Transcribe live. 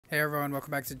Hey everyone,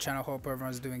 welcome back to the channel. Hope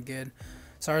everyone's doing good.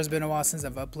 Sorry it's been a while since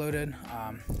I've uploaded.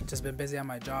 Just been busy on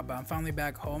my job, but I'm finally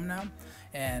back home now,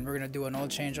 and we're gonna do an oil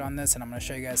change on this, and I'm gonna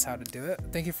show you guys how to do it.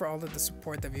 Thank you for all of the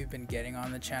support that we've been getting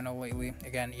on the channel lately.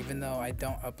 Again, even though I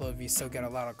don't upload, we still get a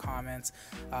lot of comments.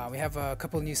 We have a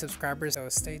couple new subscribers, so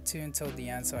stay tuned till the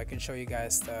end so I can show you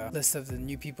guys the list of the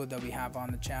new people that we have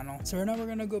on the channel. So right now we're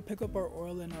gonna go pick up our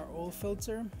oil and our oil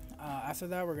filter. After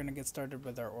that, we're gonna get started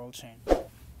with our oil change.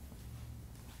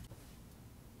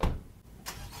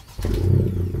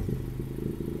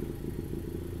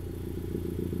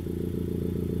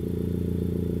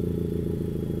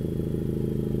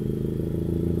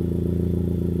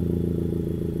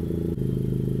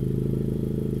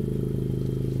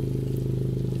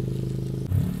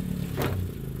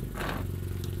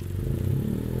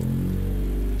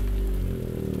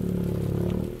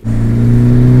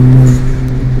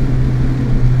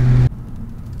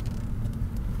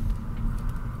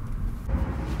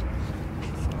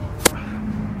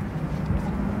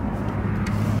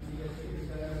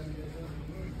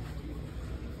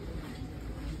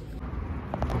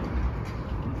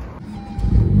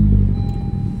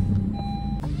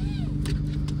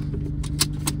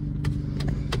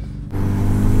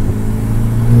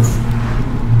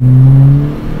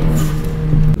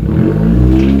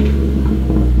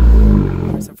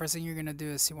 First thing you're gonna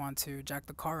do is you want to jack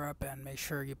the car up and make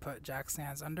sure you put jack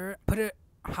stands under it. Put it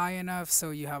high enough so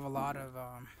you have a lot of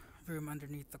room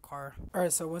underneath the car.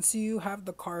 Alright, so once you have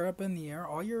the car up in the air,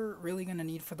 all you're really gonna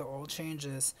need for the oil change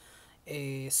is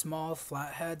a small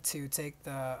flathead to take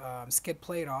the skid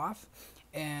plate off,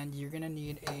 and you're gonna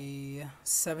need a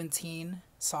 17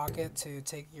 socket to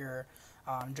take your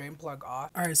drain plug off.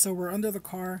 Alright, so we're under the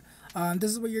car.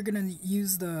 This is what you're gonna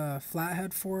use the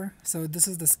flathead for. So this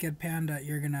is the skid pan that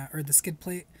you're gonna, or the skid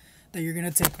plate that you're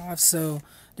gonna take off. So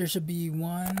there should be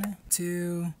 1,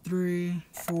 2, 3,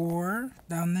 4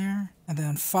 down there, and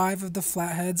then 5 of the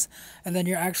flatheads, and then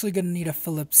you're actually gonna need a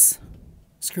Phillips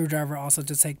screwdriver also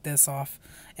to take this off,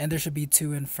 and there should be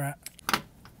 2 in front.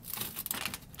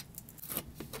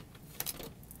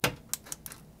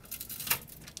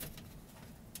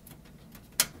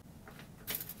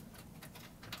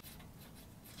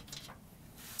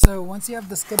 So once you have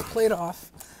the skid plate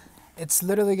off, it's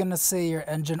literally going to say your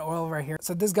engine oil right here.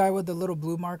 So this guy with the little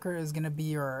blue marker is going to be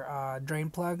your drain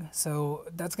plug. So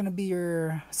that's going to be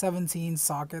your 17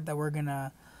 socket that we're going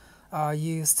to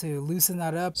use to loosen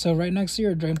that up. So right next to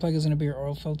your drain plug is going to be your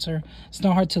oil filter. It's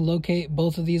not hard to locate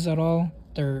both of these at all.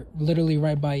 They're literally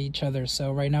right by each other.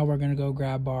 So right now we're going to go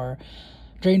grab our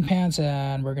drain pans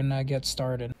and we're going to get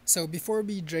started. So before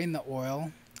we drain the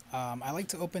oil, I like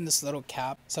to open this little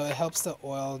cap so it helps the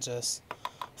oil just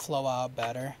flow out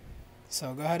better.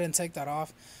 So go ahead and take that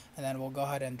off, and then we'll go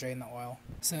ahead and drain the oil.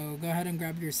 So go ahead and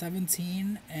grab your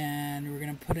 17, and we're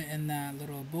going to put it in that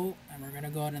little bolt, and we're going to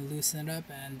go ahead and loosen it up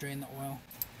and drain the oil.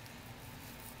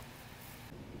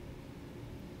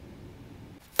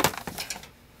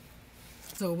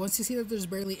 So once you see that there's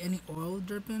barely any oil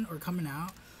dripping or coming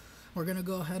out, we're going to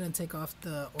go ahead and take off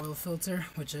the oil filter,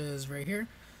 which is right here.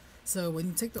 So when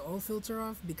you take the oil filter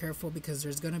off, be careful because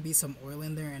there's going to be some oil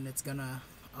in there and it's going to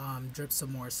drip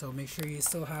some more. So make sure you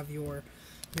still have your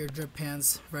drip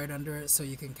pans right under it so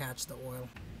you can catch the oil.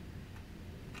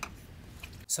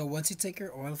 So once you take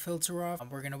your oil filter off,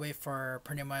 we're going to wait for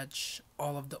pretty much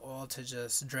all of the oil to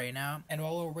just drain out. And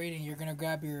while we're waiting, you're going to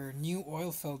grab your new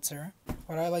oil filter.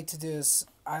 What I like to do is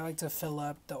I like to fill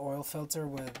up the oil filter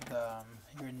with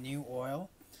your new oil.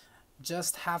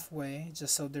 Just halfway,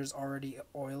 just so there's already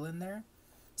oil in there.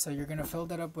 So you're gonna fill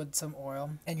that up with some oil,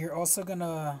 and you're also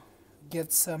gonna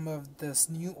get some of this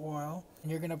new oil and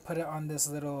you're gonna put it on this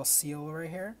little seal right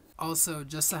here. Also,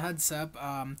 just a heads up,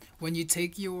 when you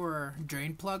take your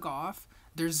drain plug off,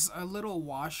 there's a little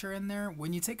washer in there.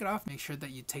 When you take it off, make sure that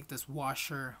you take this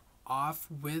washer off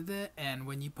with it, and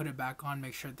when you put it back on,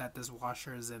 make sure that this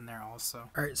washer is in there also.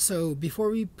 Alright, so before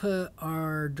we put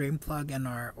our drain plug and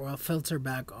our oil filter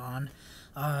back on,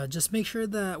 just make sure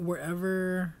that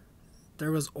wherever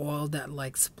there was oil that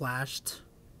like splashed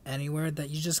anywhere, that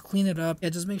you just clean it up. Yeah,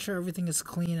 just make sure everything is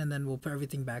clean, and then we'll put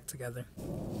everything back together.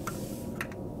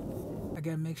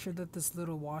 Again, make sure that this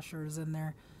little washer is in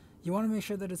there. You want to make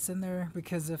sure that it's in there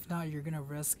because if not, you're gonna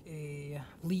risk a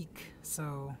leak.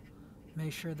 So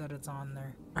make sure that it's on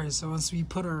there. Alright, so once we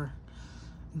put our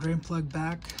drain plug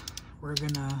back, we're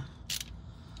gonna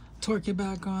torque it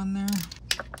back on there.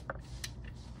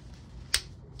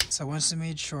 So once you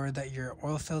made sure that your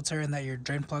oil filter and that your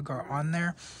drain plug are on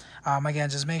there, again,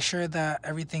 just make sure that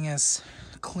everything is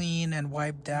clean and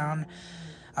wiped down.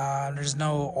 There's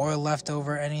no oil left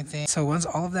over or anything. So once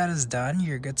all of that is done,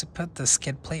 you're good to put the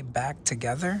skid plate back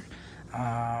together.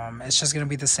 It's just gonna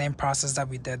be the same process that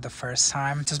we did the first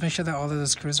time. Just make sure that all of the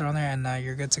screws are on there, and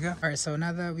you're good to go. All right, so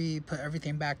now that we put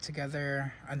everything back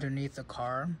together underneath the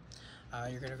car,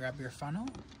 you're gonna grab your funnel.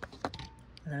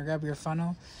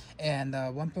 And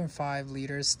 1.5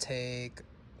 liters take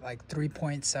like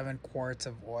 3.7 quarts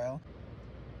of oil.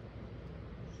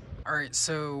 All right,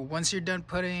 so once you're done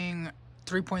putting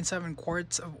 3.7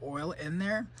 quarts of oil in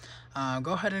there,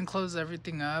 go ahead and close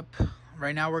everything up.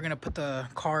 Right now we're gonna put the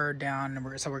car down, and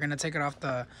we're gonna take it off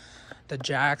the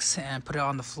jacks and put it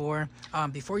on the floor.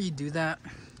 Before you do that,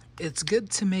 it's good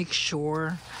to make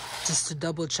sure, just to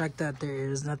double check that there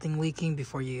is nothing leaking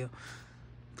before you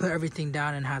put everything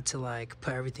down and have to like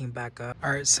put everything back up.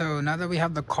 All right, so now that we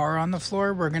have the car on the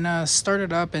floor, we're gonna start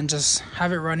it up and just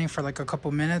have it running for like a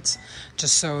couple minutes,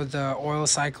 just so the oil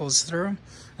cycles through,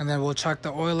 and then we'll check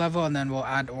the oil level, and then we'll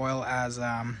add oil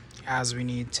as we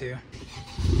need to.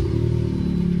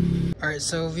 All right,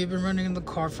 so we've been running the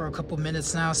car for a couple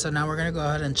minutes now, so now we're gonna go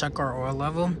ahead and check our oil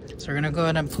level. So we're gonna go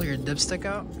ahead and pull your dipstick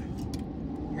out.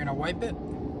 You're gonna wipe it.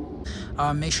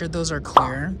 Make sure those are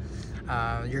clear.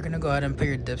 You're gonna go ahead and put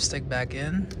your dipstick back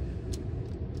in,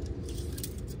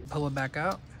 pull it back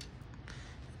out,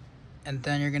 and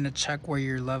then you're gonna check where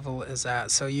your level is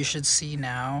at. So you should see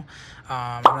now,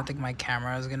 I don't think my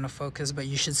camera is gonna focus, but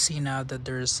you should see now that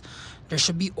there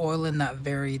should be oil in that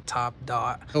very top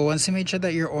dot. So once you make sure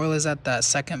that your oil is at that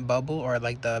second bubble, or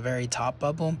like the very top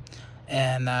bubble,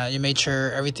 and you made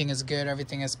sure everything is good,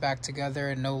 everything is back together,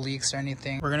 and no leaks or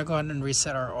anything, we're gonna go ahead and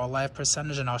reset our oil life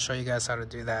percentage, and I'll show you guys how to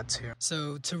do that too.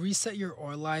 So to reset your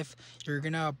oil life, you're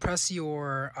gonna press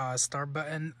your start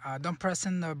button. Don't press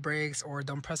in the brakes or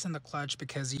don't press in the clutch,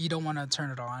 because you don't want to turn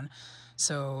it on.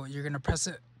 So you're gonna press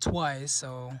it twice.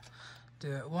 So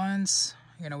do it once,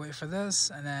 you're gonna wait for this,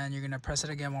 and then you're gonna press it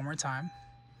again one more time.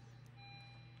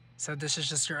 So this is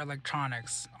just your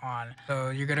electronics on. So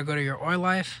you're gonna go to your oil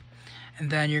life, and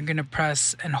then you're gonna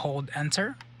press and hold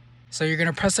enter. So you're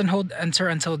gonna press and hold enter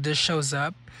until this shows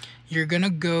up. You're gonna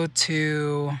go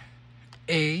to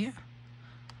A,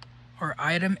 or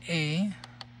item A.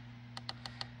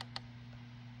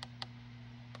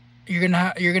 You're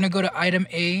gonna go to item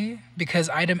A, because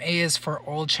item A is for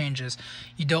oil changes.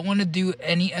 You don't want to do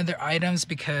any other items,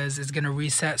 because it's gonna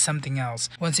reset something else.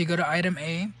 Once you go to item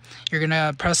A, you're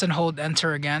gonna press and hold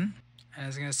enter again, and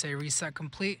it's gonna say reset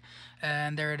complete,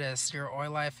 and there it is. Your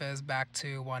oil life is back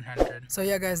to 100. So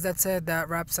yeah guys, that's it. That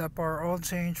wraps up our oil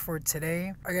change for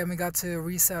today. Again, we got to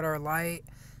reset our light.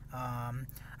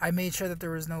 I made sure that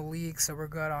there was no leaks, so we're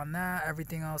good on that.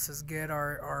 Everything else is good.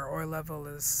 Our oil level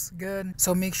is good.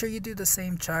 So make sure you do the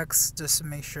same checks just to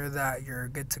make sure that you're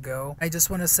good to go. I just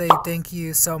want to say thank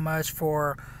you so much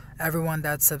for everyone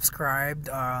that's subscribed.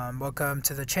 Welcome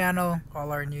to the channel.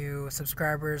 All our new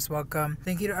subscribers, welcome.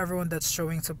 Thank you to everyone that's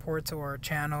showing support to our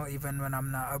channel even when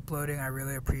I'm not uploading. I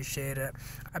really appreciate it.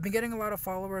 I've been getting a lot of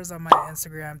followers on my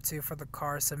Instagram too for the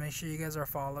car, so make sure you guys are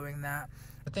following that.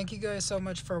 But thank you guys so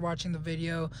much for watching the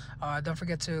video. Don't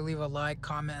forget to leave a like,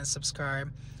 comment, and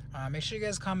subscribe. Make sure you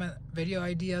guys comment video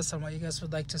ideas on what you guys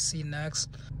would like to see next.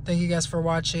 Thank you guys for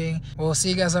watching. We'll see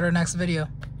you guys on our next video.